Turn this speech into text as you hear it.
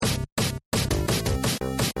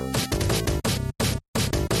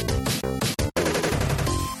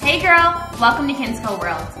Hey girl, welcome to Kinsco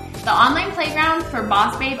World, the online playground for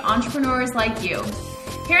boss babe entrepreneurs like you.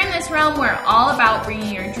 Here in this realm, we're all about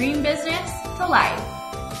bringing your dream business to life.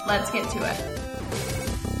 Let's get to it.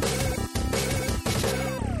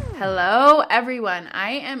 Hello everyone,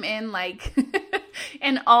 I am in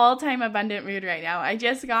an all-time abundant mood right now. I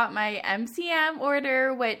just got my MCM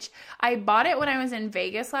order, which I bought it when I was in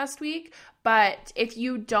Vegas last week. But if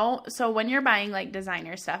you don't, so when you're buying like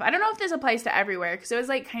designer stuff, I don't know if this applies to everywhere because it was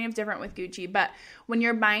like kind of different with Gucci, but when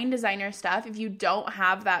you're buying designer stuff, if you don't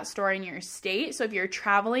have that store in your state, so if you're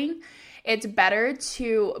traveling, it's better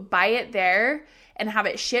to buy it there and have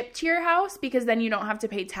it shipped to your house because then you don't have to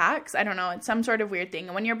pay tax. I don't know, it's some sort of weird thing.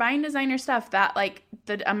 And when you're buying designer stuff, that like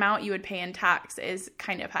the amount you would pay in tax is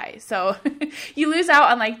kind of high. So you lose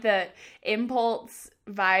out on like the impulse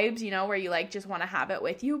vibes, you know, where you like just want to have it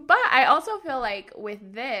with you. But I also feel like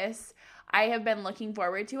with this, I have been looking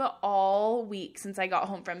forward to it all week since I got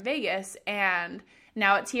home from Vegas, and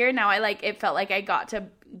now it's here. Now it felt like I got to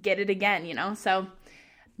get it again, you know? So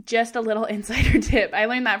just a little insider tip. I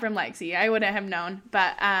learned that from Lexi. I wouldn't have known.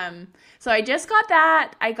 But so I just got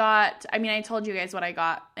that. I told you guys what I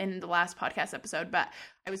got in the last podcast episode, but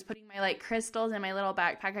I was putting my like crystals in my little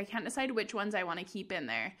backpack. I can't decide which ones I want to keep in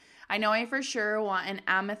there. I know I for sure want an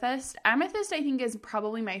amethyst. Amethyst, I think, is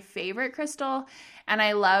probably my favorite crystal, and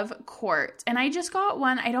I love quartz. And I just got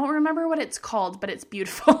one. I don't remember what it's called, but it's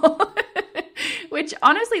beautiful. Which,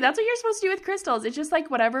 honestly, that's what you're supposed to do with crystals. It's just like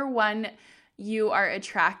whatever one you are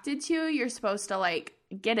attracted to, you're supposed to like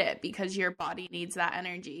get it because your body needs that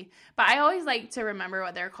energy. But I always like to remember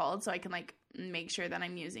what they're called so I can like make sure that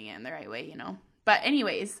I'm using it in the right way, you know. But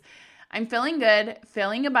anyways, I'm feeling good,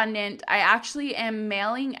 feeling abundant. I actually am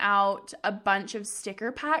mailing out a bunch of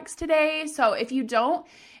sticker packs today. So if you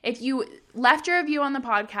left your review on the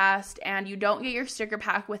podcast and you don't get your sticker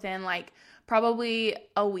pack within like probably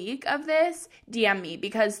a week of this, DM me,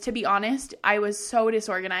 because to be honest, I was so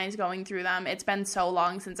disorganized going through them. It's been so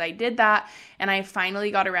long since I did that, and I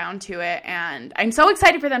finally got around to it, and I'm so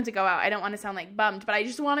excited for them to go out. I don't want to sound like bummed, but I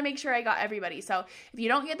just want to make sure I got everybody. So if you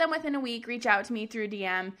don't get them within a week, reach out to me through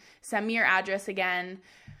DM, send me your address again.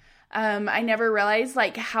 I never realized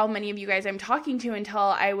like how many of you guys I'm talking to until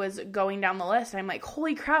I was going down the list. I'm like,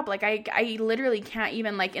 holy crap, like I literally can't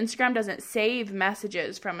even, like, Instagram doesn't save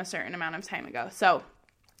messages from a certain amount of time ago. So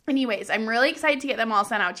anyways, I'm really excited to get them all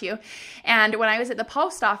sent out to you. And when I was at the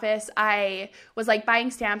post office, I was like buying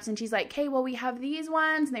stamps, and she's like, okay, well, we have these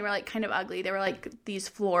ones. And they were like kind of ugly. They were like these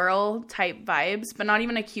floral type vibes, but not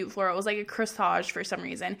even a cute floral. It was like a corsage for some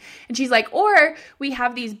reason. And she's like, or we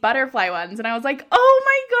have these butterfly ones. And I was like, oh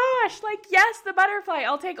my gosh, like, yes, the butterfly.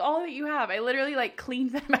 I'll take all that you have. I literally like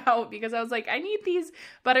cleaned them out because I was like, I need these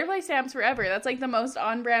butterfly stamps forever. That's like the most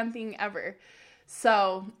on-brand thing ever.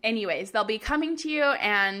 So anyways, they'll be coming to you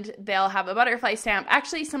and they'll have a butterfly stamp.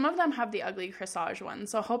 Actually, some of them have the ugly corsage ones.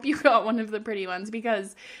 So I hope you got one of the pretty ones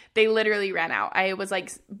because they literally ran out. I was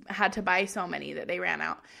like, had to buy so many that they ran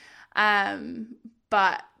out.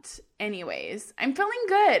 But anyways, I'm feeling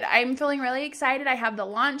good. I'm feeling really excited. I have the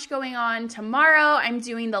launch going on tomorrow. I'm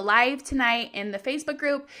doing the live tonight in the Facebook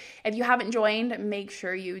group. If you haven't joined, make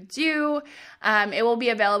sure you do. It will be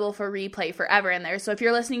available for replay forever in there. So if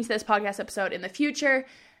you're listening to this podcast episode in the future,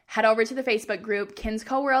 head over to the Facebook group,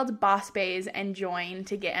 Kinsco World Boss Bays, and join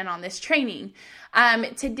to get in on this training.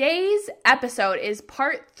 Today's episode is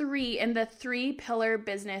part 3 in the 3-pillar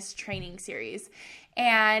business training series.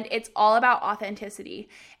 And it's all about authenticity.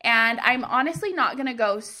 And I'm honestly not going to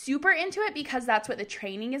go super into it because that's what the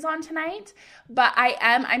training is on tonight. But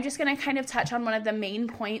I'm just going to kind of touch on one of the main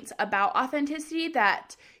points about authenticity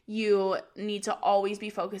that you need to always be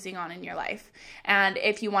focusing on in your life. And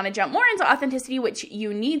if you want to jump more into authenticity, which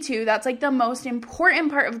you need to, that's like the most important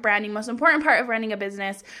part of branding, most important part of running a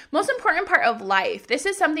business, most important part of life. This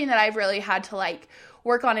is something that I've really had to like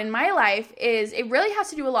work on in my life. Is it really has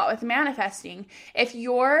to do a lot with manifesting. If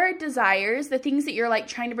your desires, the things that you're like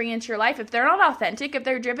trying to bring into your life, if they're not authentic, if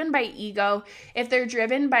they're driven by ego, if they're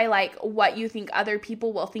driven by like what you think other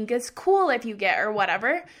people will think is cool if you get or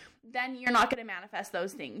whatever, then you're not going to manifest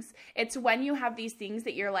those things. It's when you have these things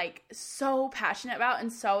that you're like so passionate about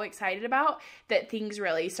and so excited about that things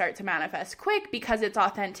really start to manifest quick because it's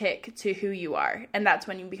authentic to who you are. And that's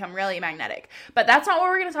when you become really magnetic. But that's not what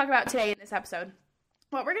we're going to talk about today in this episode.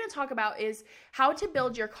 What we're going to talk about is how to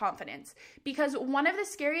build your confidence, because one of the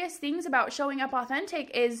scariest things about showing up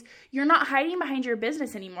authentic is you're not hiding behind your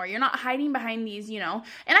business anymore. You're not hiding behind these, and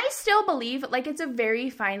I still believe like it's a very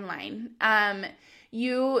fine line.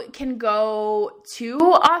 You can go too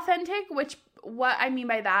authentic, which what I mean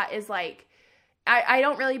by that is like I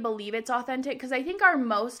don't really believe it's authentic, because I think our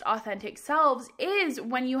most authentic selves is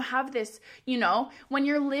when you have this, when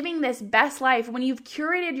you're living this best life, when you've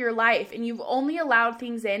curated your life and you've only allowed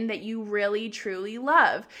things in that you really, truly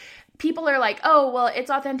love. People are like, oh, well, it's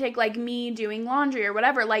authentic, like me doing laundry or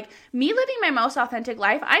whatever. Like, me living my most authentic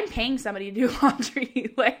life, I'm paying somebody to do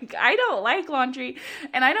laundry. Like, I don't like laundry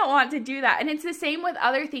and I don't want to do that. And it's the same with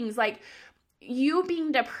other things, like you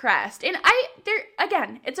being depressed. And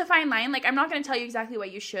again, it's a fine line. Like, I'm not going to tell you exactly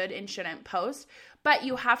what you should and shouldn't post, but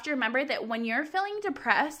you have to remember that when you're feeling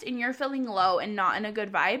depressed and you're feeling low and not in a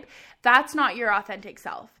good vibe, that's not your authentic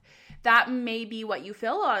self. That may be what you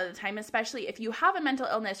feel a lot of the time, especially if you have a mental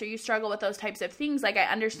illness or you struggle with those types of things. Like, I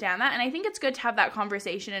understand that. And I think it's good to have that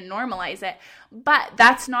conversation and normalize it. But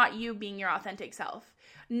that's not you being your authentic self.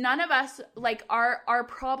 None of us, like, our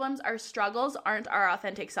problems, our struggles aren't our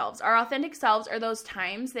authentic selves. Our authentic selves are those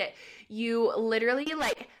times that you literally,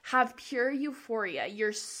 like, have pure euphoria.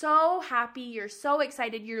 You're so happy. You're so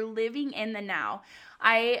excited. You're living in the now.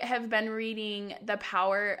 I have been reading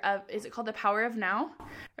is it called The Power of Now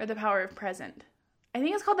or The Power of Present? I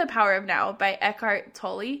think it's called The Power of Now by Eckhart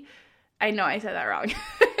Tolle. I know I said that wrong,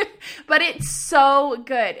 but it's so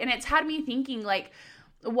good. And it's had me thinking, like,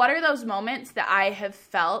 what are those moments that I have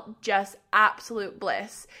felt just absolute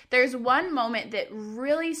bliss? There's one moment that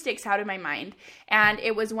really sticks out in my mind, and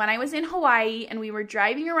it was when I was in Hawaii and we were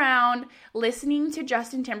driving around listening to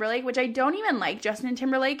Justin Timberlake, which I don't even like Justin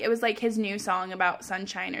Timberlake. It was like his new song about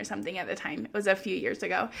sunshine or something at the time. It was a few years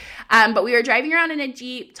ago. But we were driving around in a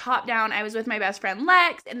Jeep, top down. I was with my best friend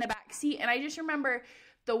Lex in the back seat, and I just remember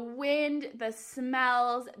the wind, the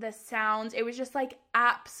smells, the sounds. It was just like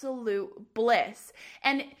absolute bliss.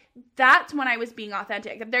 And that's when I was being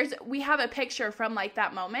authentic. We have a picture from like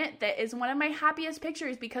that moment that is one of my happiest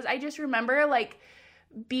pictures, because I just remember like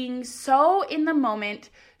being so in the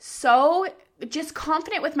moment, so just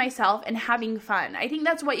confident with myself and having fun. I think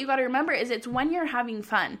that's what you got to remember, is it's when you're having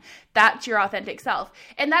fun, that's your authentic self.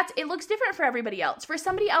 And it looks different for everybody else. For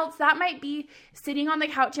somebody else, that might be sitting on the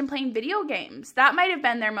couch and playing video games. That might have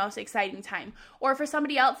been their most exciting time. Or for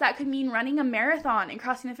somebody else, that could mean running a marathon and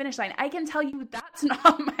crossing the finish line. I can tell you that's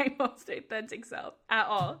not my most authentic self at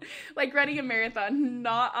all. Like, running a marathon,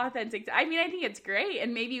 not authentic. I mean, I think it's great,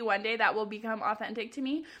 and maybe one day that will become authentic to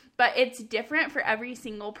me, but it's different for every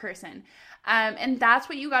single person. And that's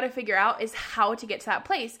what you got to figure out, is how to get to that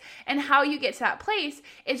place. And how you get to that place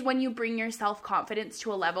is when you bring your self-confidence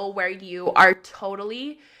to a level where you are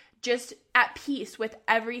totally just at peace with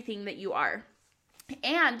everything that you are.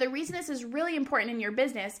 And the reason this is really important in your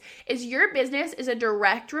business is your business is a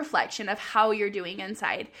direct reflection of how you're doing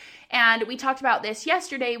inside. And we talked about this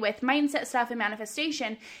yesterday with mindset stuff and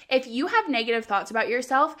manifestation. If you have negative thoughts about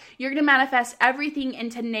yourself, you're going to manifest everything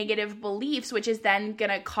into negative beliefs, which is then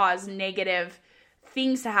going to cause negative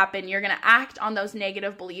things to happen. You're going to act on those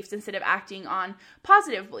negative beliefs instead of acting on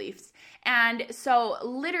positive beliefs. And so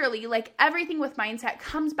literally, like, everything with mindset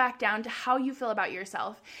comes back down to how you feel about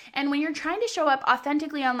yourself. And when you're trying to show up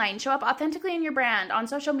authentically online, show up authentically in your brand, on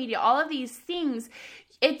social media, all of these things,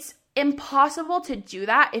 it's impossible to do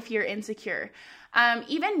that if you're insecure.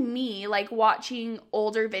 Even me, like, watching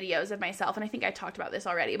older videos of myself, and I think I talked about this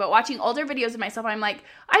already, but watching older videos of myself, I'm like,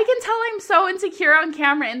 I can tell I'm so insecure on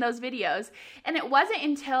camera in those videos. And it wasn't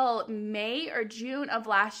until May or June of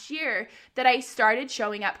last year that I started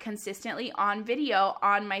showing up consistently on video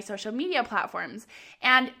on my social media platforms.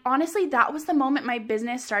 And honestly, that was the moment my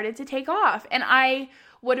business started to take off. And I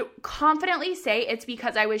would confidently say it's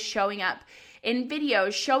because I was showing up in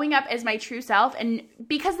videos, showing up as my true self. And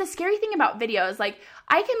because the scary thing about videos, like,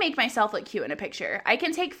 I can make myself look cute in a picture. I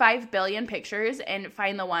can take 5 billion pictures and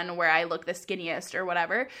find the one where I look the skinniest or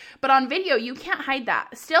whatever. But on video, you can't hide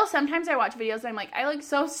that. Still, sometimes I watch videos and I'm like, I look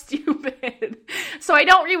so stupid. So I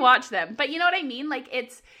don't rewatch them. But you know what I mean? Like,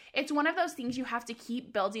 it's one of those things you have to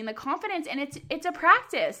keep building the confidence, and it's a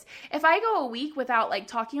practice. If I go a week without, like,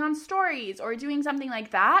 talking on stories or doing something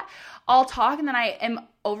like that, I'll talk and then I am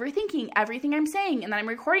overthinking everything I'm saying, and then I'm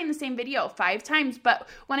recording the same video 5 times. But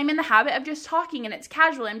when I'm in the habit of just talking and it's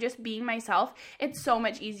casual, I'm just being myself, it's so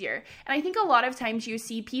much easier. And I think a lot of times you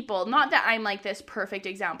see people, not that I'm like this perfect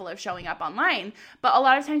example of showing up online, but a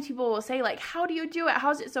lot of times people will say, like, how do you do it?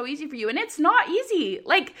 How is it so easy for you? And it's not easy.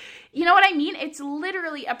 Like, you know what I mean? It's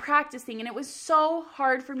literally a practice thing, and it was so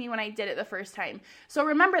hard for me when I did it the first time. So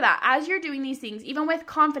remember that as you're doing these things, even with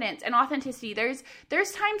confidence and authenticity, there's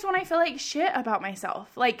times when I feel like shit about myself.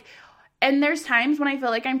 Like, and there's times when I feel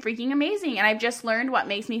like I'm freaking amazing, and I've just learned what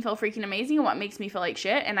makes me feel freaking amazing and what makes me feel like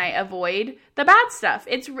shit, and I avoid the bad stuff.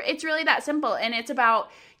 It's really that simple, and it's about,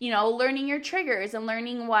 learning your triggers and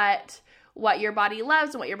learning what your body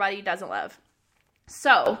loves and what your body doesn't love.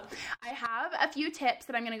 So I have a few tips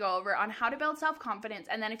that I'm going to go over on how to build self-confidence.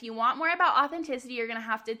 And then if you want more about authenticity, you're going to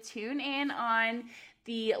have to tune in on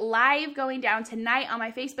the live going down tonight on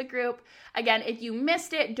my Facebook group. Again, if you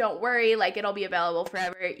missed it, don't worry. Like, it'll be available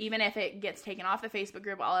forever. Even if it gets taken off the Facebook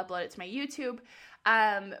group, I'll upload it to my YouTube.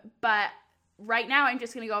 But right now, I'm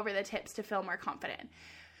just going to go over the tips to feel more confident.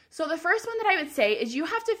 So the first one that I would say is you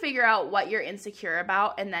have to figure out what you're insecure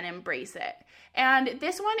about and then embrace it. And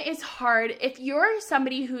this one is hard. If you're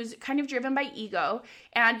somebody who's kind of driven by ego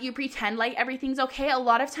and you pretend like everything's okay, a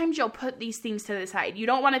lot of times you'll put these things to the side. You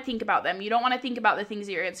don't want to think about them. You don't want to think about the things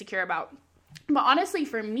that you're insecure about. But honestly,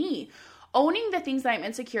 for me, owning the things that I'm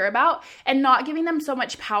insecure about and not giving them so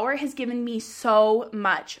much power has given me so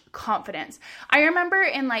much confidence. I remember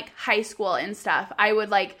in like high school and stuff, I would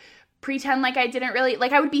like pretend like I didn't really,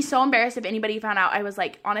 like I would be so embarrassed if anybody found out I was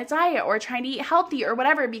like on a diet or trying to eat healthy or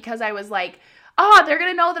whatever, because I was like, oh, they're going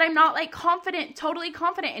to know that I'm not like confident, totally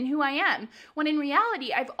confident in who I am. When in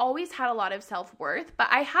reality, I've always had a lot of self-worth, but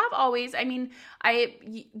I have always, I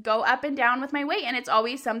go up and down with my weight, and it's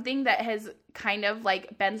always something that has kind of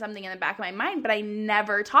like been something in the back of my mind, but I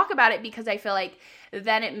never talk about it because I feel like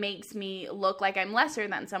then it makes me look like I'm lesser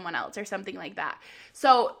than someone else or something like that.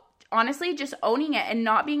 So honestly, just owning it and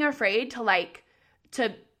not being afraid to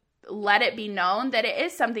let it be known that it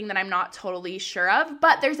is something that I'm not totally sure of.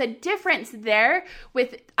 But there's a difference there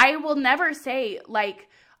with, I will never say like,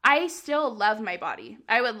 I still love my body.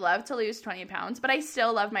 I would love to lose 20 pounds, but I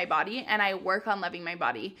still love my body and I work on loving my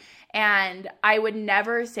body. And I would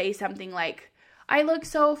never say something like, I look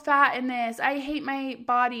so fat in this. I hate my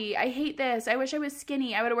body. I hate this. I wish I was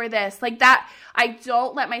skinny. I would wear this. Like that, I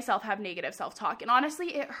don't let myself have negative self-talk. And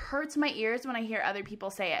honestly, it hurts my ears when I hear other people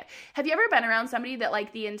say it. Have you ever been around somebody that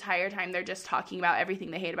like the entire time they're just talking about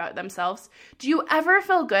everything they hate about themselves? Do you ever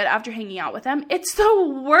feel good after hanging out with them? It's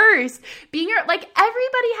the worst. Like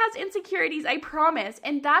everybody has insecurities, I promise.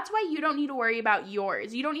 And that's why you don't need to worry about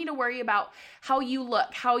yours. You don't need to worry about how you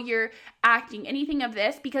look, how you're acting, anything of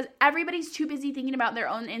this, because everybody's too busy thinking about their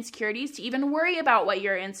own insecurities to even worry about what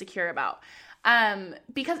you're insecure about.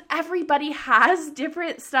 Because everybody has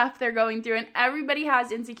different stuff they're going through and everybody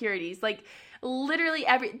has insecurities. Like literally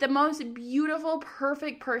the most beautiful,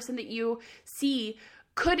 perfect person that you see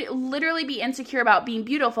could literally be insecure about being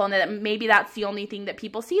beautiful, and that maybe that's the only thing that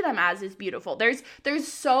people see them as is beautiful. There's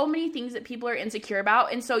so many things that people are insecure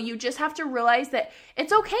about, and so you just have to realize that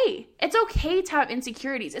it's okay. It's okay to have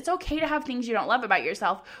insecurities. It's okay to have things you don't love about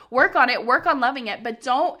yourself. Work on it, work on loving it, but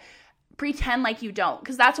don't pretend like you don't,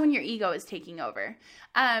 because that's when your ego is taking over.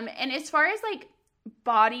 And as far as like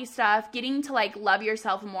body stuff, getting to like love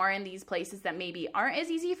yourself more in these places that maybe aren't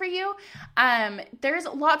as easy for you, there's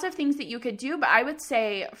lots of things that you could do, but I would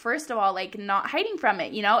say first of all, like not hiding from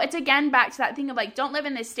it. It's again back to that thing of like, don't live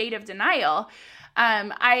in this state of denial.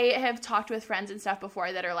 I have talked with friends and stuff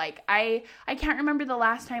before that are like, I can't remember the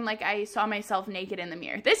last time like I saw myself naked in the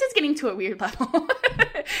mirror. This is getting to a weird level.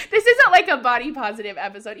 This isn't like a body positive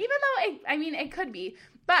episode, even though it could be,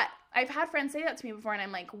 but I've had friends say that to me before, and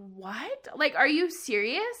I'm like, what? Like, are you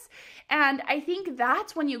serious? And I think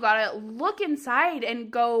that's when you gotta look inside and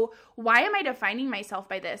go, why am I defining myself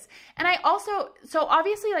by this? And so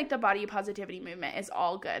obviously, like, the body positivity movement is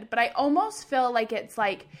all good, but I almost feel like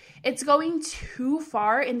it's going too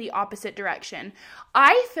far in the opposite direction.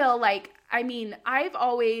 I feel like, I've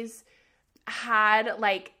always had,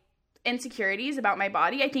 like, insecurities about my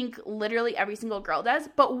body. I think literally every single girl does,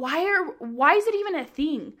 but why is it even a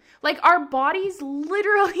thing? Like, our bodies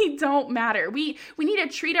literally don't matter. We need to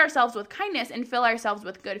treat ourselves with kindness and fill ourselves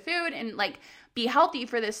with good food and like be healthy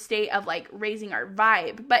for this state of like raising our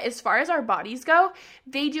vibe. But as far as our bodies go,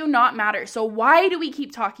 they do not matter. So why do we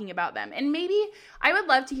keep talking about them? And maybe I would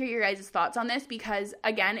love to hear your guys' thoughts on this, because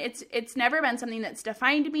again, it's never been something that's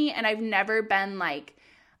defined me, and I've never been like,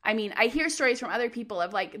 I hear stories from other people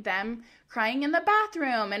of like them crying in the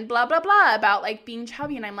bathroom and blah, blah, blah about like being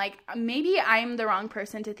chubby. And I'm like, maybe I'm the wrong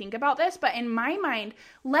person to think about this. But in my mind,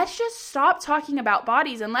 let's just stop talking about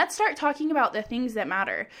bodies and let's start talking about the things that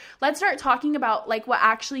matter. Let's start talking about like what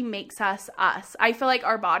actually makes us us. I feel like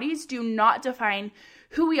our bodies do not define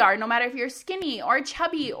who we are, no matter if you're skinny or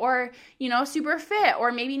chubby or, super fit,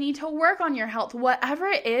 or maybe need to work on your health, whatever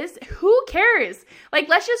it is, who cares? Like,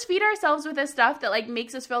 let's just feed ourselves with this stuff that like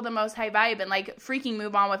makes us feel the most high vibe and like freaking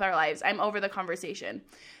move on with our lives. I'm over the conversation.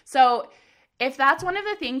 So if that's one of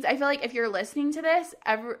the things, I feel like if you're listening to this,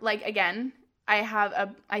 again,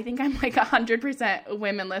 I think I'm like 100%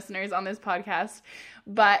 women listeners on this podcast.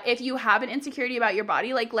 But if you have an insecurity about your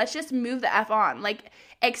body, like, let's just move the F on. Like,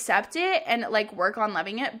 accept it and like work on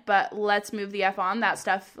loving it, but let's move the F on. That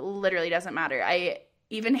stuff literally doesn't matter.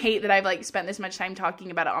 even hate that I've like spent this much time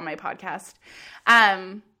talking about it on my podcast.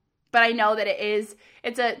 But I know that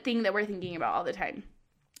it's a thing that we're thinking about all the time.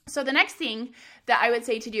 So the next thing that I would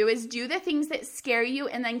say to do is do the things that scare you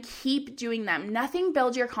and then keep doing them. Nothing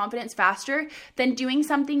builds your confidence faster than doing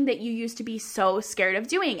something that you used to be so scared of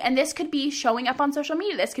doing. And this could be showing up on social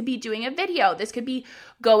media. This could be doing a video. This could be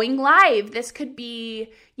going live. This could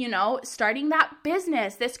be, starting that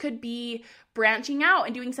business. This could be branching out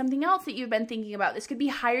and doing something else that you've been thinking about. This could be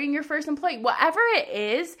hiring your first employee. Whatever it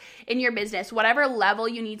is in your business, whatever level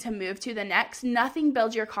you need to move to the next, nothing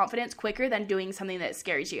builds your confidence quicker than doing something that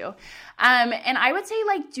scares you. And I would say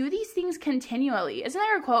do these things continually. Isn't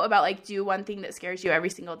there a quote about do one thing that scares you every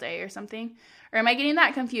single day or something? Or am I getting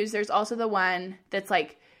that confused? There's also the one that's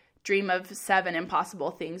dream of 7 impossible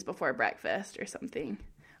things before breakfast or something.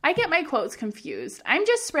 I get my quotes confused. I'm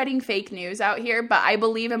just spreading fake news out here, but I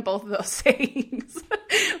believe in both of those things.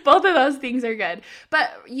 Both of those things are good. But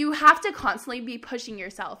you have to constantly be pushing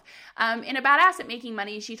yourself. In A Badass at Making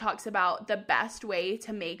Money, she talks about the best way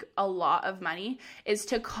to make a lot of money is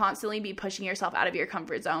to constantly be pushing yourself out of your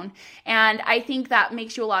comfort zone. And I think that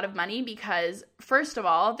makes you a lot of money because, first of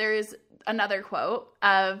all, there's another quote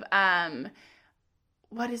of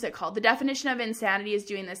what is it called? The definition of insanity is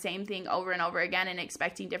doing the same thing over and over again and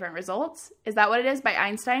expecting different results. Is that what it is, by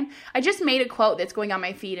Einstein? I just made a quote that's going on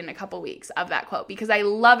my feed in a couple weeks of that quote because I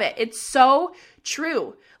love it. It's so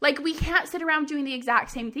true. We can't sit around doing the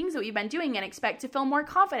exact same things that we've been doing and expect to feel more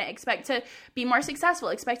confident, expect to be more successful,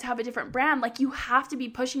 expect to have a different brand. You have to be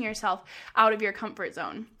pushing yourself out of your comfort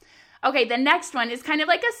zone. Okay, the next one is kind of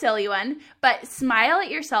a silly one, but smile at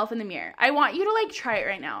yourself in the mirror. I want you to try it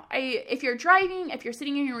right now. If you're driving, if you're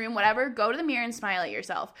sitting in your room, whatever, go to the mirror and smile at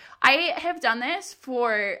yourself. I have done this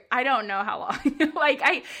for I don't know how long.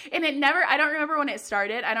 I don't remember when it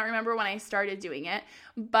started. I don't remember when I started doing it,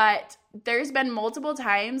 but there's been multiple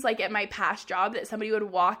times at my past job that somebody would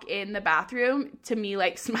walk in the bathroom to me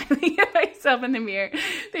smiling at myself in the mirror.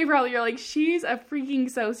 They probably are she's a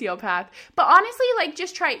freaking sociopath. But honestly,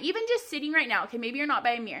 just try it. Even just sitting right now. Okay, maybe you're not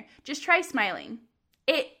by a mirror. Just try smiling.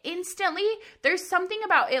 It instantly, there's something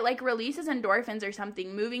about it releases endorphins or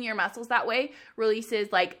something. Moving your muscles that way releases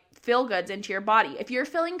feel goods into your body. If you're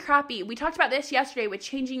feeling crappy, we talked about this yesterday with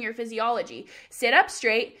changing your physiology. Sit up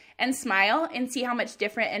straight and smile and see how much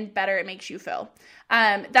different and better it makes you feel.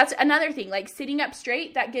 That's another thing, sitting up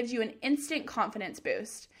straight, that gives you an instant confidence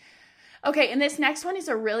boost. Okay, and this next one is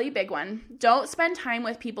a really big one. Don't spend time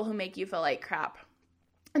with people who make you feel like crap.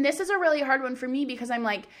 And this is a really hard one for me because I'm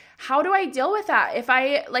how do I deal with that? If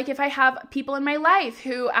I have people in my life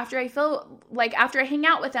who after I hang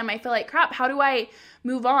out with them, I feel like crap, how do I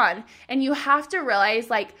move on? And you have to realize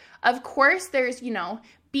of course there's,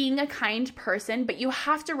 being a kind person, but you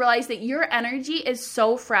have to realize that your energy is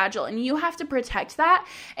so fragile and you have to protect that.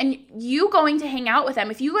 And you going to hang out with them,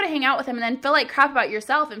 if you go to hang out with them and then feel like crap about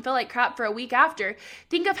yourself and feel like crap for a week after,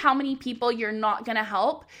 think of how many people you're not going to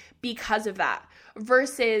help because of that.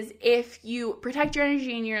 Versus if you protect your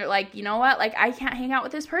energy and you're you know what, I can't hang out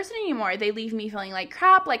with this person anymore. They leave me feeling like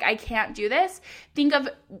crap. I can't do this. Think of,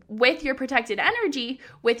 with your protected energy,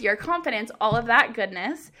 with your confidence, all of that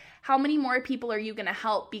goodness, how many more people are you going to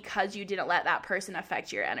help because you didn't let that person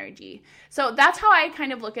affect your energy? So that's how I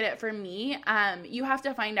kind of look at it for me. You have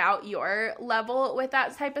to find out your level with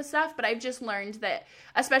that type of stuff. But I've just learned that,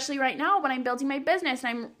 especially right now when I'm building my business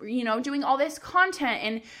and I'm, doing all this content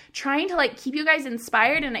and trying to keep you guys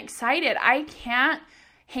inspired and excited, I can't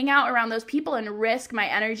hang out around those people and risk my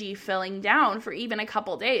energy filling down for even a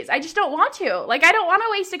couple days. I just don't want to. I don't want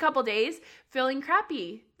to waste a couple days feeling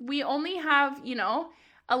crappy. We only have,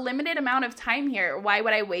 a limited amount of time here. Why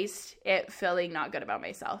would I waste it feeling not good about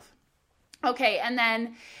myself? Okay, and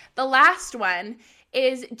then the last one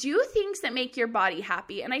is do things that make your body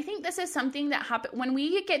happy. And I think this is something that happens when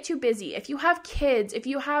we get too busy. If you have kids, if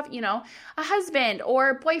you have, a husband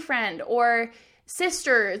or boyfriend or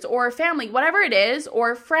sisters or family, whatever it is,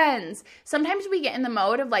 or friends, sometimes we get in the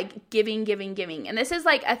mode of giving. And this is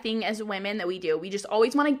a thing as women that we do. We just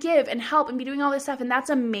always want to give and help and be doing all this stuff. And that's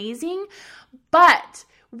amazing. But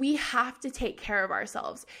we have to take care of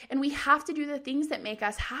ourselves and we have to do the things that make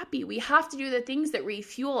us happy. We have to do the things that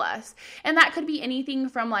refuel us. And that could be anything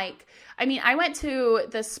from I went to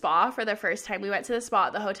the spa for the first time. We went to the spa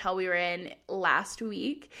at the hotel we were in last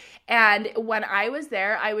week. And when I was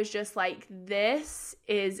there, I was just this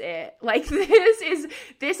is it.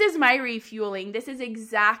 This is my refueling. This is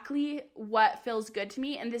exactly what feels good to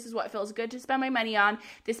me. And this is what feels good to spend my money on.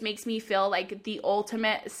 This makes me feel the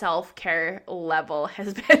ultimate self-care level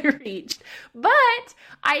has been reached. But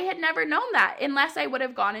I had never known that unless I would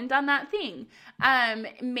have gone and done that thing.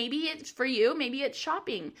 Maybe it's for you. Maybe it's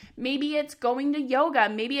shopping. Maybe it's going to yoga.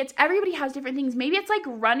 Maybe it's, everybody has different things. Maybe it's like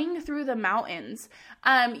running through the mountains.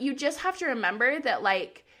 You just have to remember that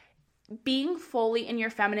like being fully in your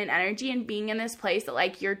feminine energy and being in this place that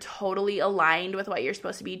like you're totally aligned with what you're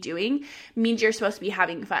supposed to be doing means you're supposed to be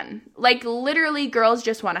having fun. Like literally girls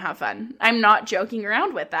just want to have fun. I'm not joking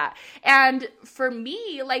around with that. And for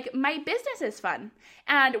me, like my business is fun.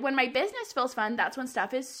 And when my business feels fun, that's when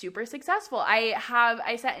stuff is super successful.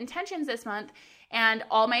 I set intentions this month, and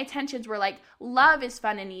all my intentions were like, love is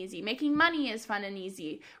fun and easy. Making money is fun and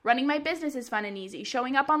easy. Running my business is fun and easy.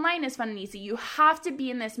 Showing up online is fun and easy. You have to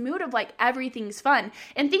be in this mood of like, everything's fun.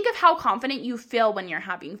 And think of how confident you feel when you're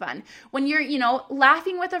having fun. When you're,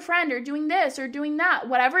 laughing with a friend or doing this or doing that,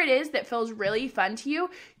 whatever it is that feels really fun to you,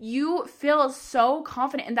 you feel so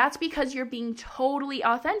confident. And that's because you're being totally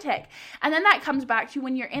authentic. And then that comes back to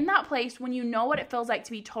when you're in that place, when you know what it feels like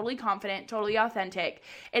to be totally confident, totally authentic,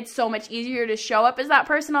 it's so much easier to show up as that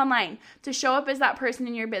person online, to show up as that person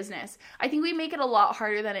in your business. I think we make it a lot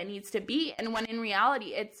harder than it needs to be. And when in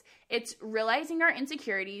reality, it's realizing our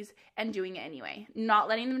insecurities and doing it anyway, not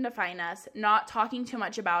letting them define us, not talking too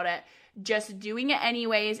much about it, just doing it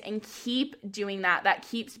anyways, and keep doing that. That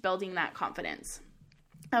keeps building that confidence.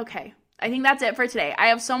 Okay. I think that's it for today. I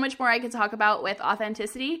have so much more I could talk about with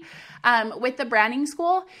authenticity. With the branding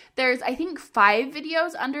school, there's, I think, 5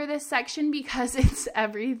 videos under this section because it's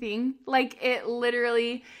everything. Like, it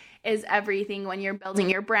literally is everything when you're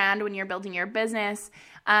building your brand, when you're building your business.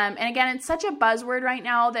 And again, it's such a buzzword right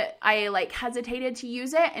now that I hesitated to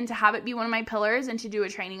use it and to have it be one of my pillars and to do a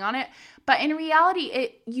training on it. But in reality,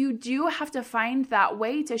 you do have to find that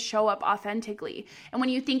way to show up authentically. And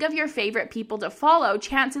when you think of your favorite people to follow,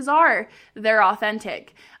 chances are they're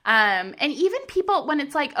authentic. And even people, when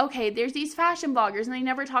it's like, okay, there's these fashion bloggers and they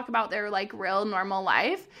never talk about their real normal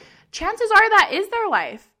life, chances are that is their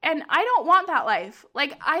life. And I don't want that life.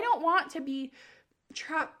 I don't want to be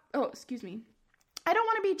I don't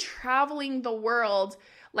want to be traveling the world,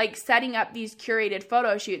 setting up these curated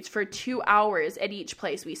photo shoots for 2 hours at each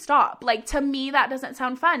place we stop. To me, that doesn't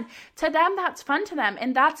sound fun. To them, that's fun to them,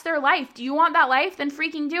 and that's their life. Do you want that life? Then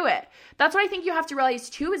freaking do it. That's what I think you have to realize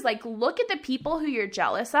too, is look at the people who you're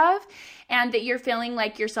jealous of and that you're feeling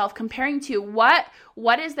like yourself comparing to. What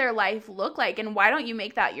does their life look like, and why don't you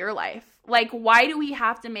make that your life? Why do we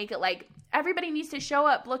have to make it everybody needs to show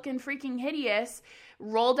up looking freaking hideous,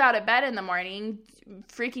 rolled out of bed in the morning,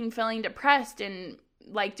 freaking feeling depressed and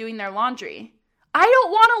doing their laundry? I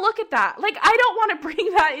don't want to look at that. I don't want to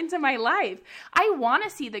bring that into my life. I want to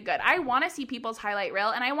see the good. I want to see people's highlight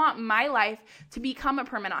reel, and I want my life to become a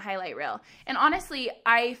permanent highlight reel. And honestly,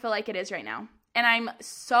 I feel like it is right now. And I'm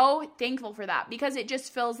so thankful for that, because it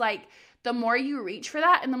just feels like the more you reach for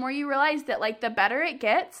that and the more you realize that the better it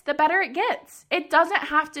gets, the better it gets. It doesn't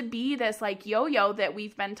have to be this yo-yo that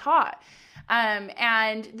we've been taught.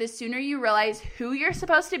 And the sooner you realize who you're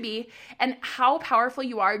supposed to be and how powerful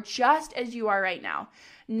you are just as you are right now,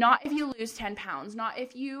 not if you lose 10 pounds, not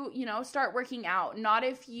if you, start working out, not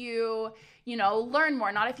if you, learn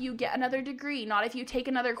more, not if you get another degree, not if you take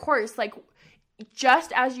another course,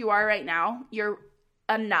 just as you are right now, you're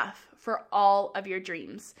enough for all of your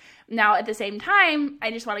dreams. Now, at the same time, I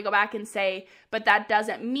just want to go back and say, but that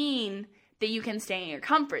doesn't mean that you can stay in your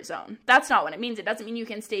comfort zone. That's not what it means. It doesn't mean you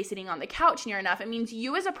can stay sitting on the couch and you're enough. It means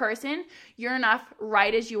you as a person, you're enough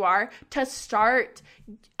right as you are to start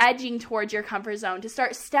edging towards your comfort zone, to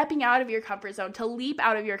start stepping out of your comfort zone, to leap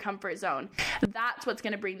out of your comfort zone. That's what's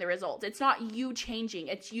going to bring the results. It's not you changing.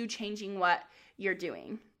 It's you changing what you're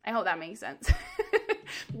doing. I hope that makes sense.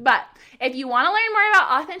 But if you want to learn more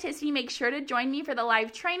about authenticity, make sure to join me for the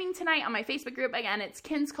live training tonight on my Facebook group. Again, it's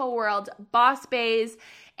Kinsco World Boss Bays,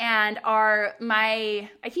 and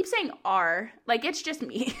I keep saying it's just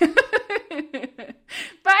me.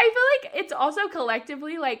 But I feel it's also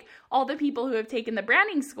collectively all the people who have taken the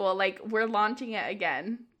branding school, we're launching it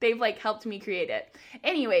again. They've helped me create it.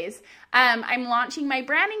 Anyways, I'm launching my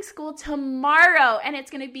branding school tomorrow, and it's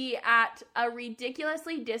going to be at a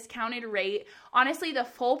ridiculously discounted rate. Honestly, the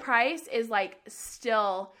full price is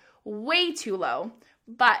still way too low,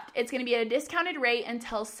 but it's going to be at a discounted rate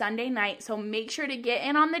until Sunday night. So make sure to get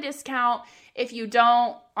in on the discount. If you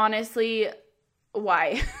don't, honestly,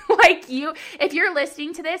 why? If you're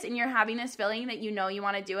listening to this and you're having this feeling that you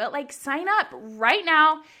want to do it, sign up right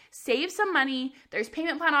now, save some money. There's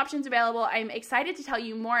payment plan options available. I'm excited to tell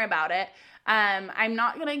you more about it. I'm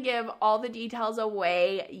not going to give all the details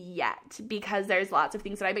away yet because there's lots of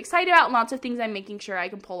things that I'm excited about and lots of things I'm making sure I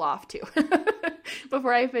can pull off too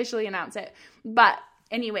before I officially announce it. But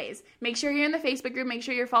Anyways, make sure you're in the Facebook group. Make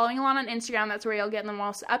sure you're following along on Instagram. That's where you'll get the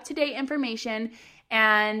most up-to-date information.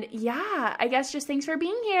 And yeah, I guess just thanks for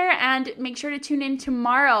being here, and make sure to tune in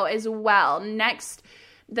tomorrow as well.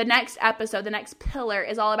 The next episode, the next pillar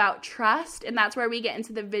is all about trust, and that's where we get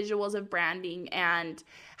into the visuals of branding and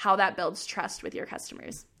how that builds trust with your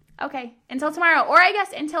customers. Okay, until tomorrow, or I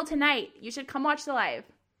guess until tonight. You should come watch the live.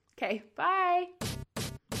 Okay, bye.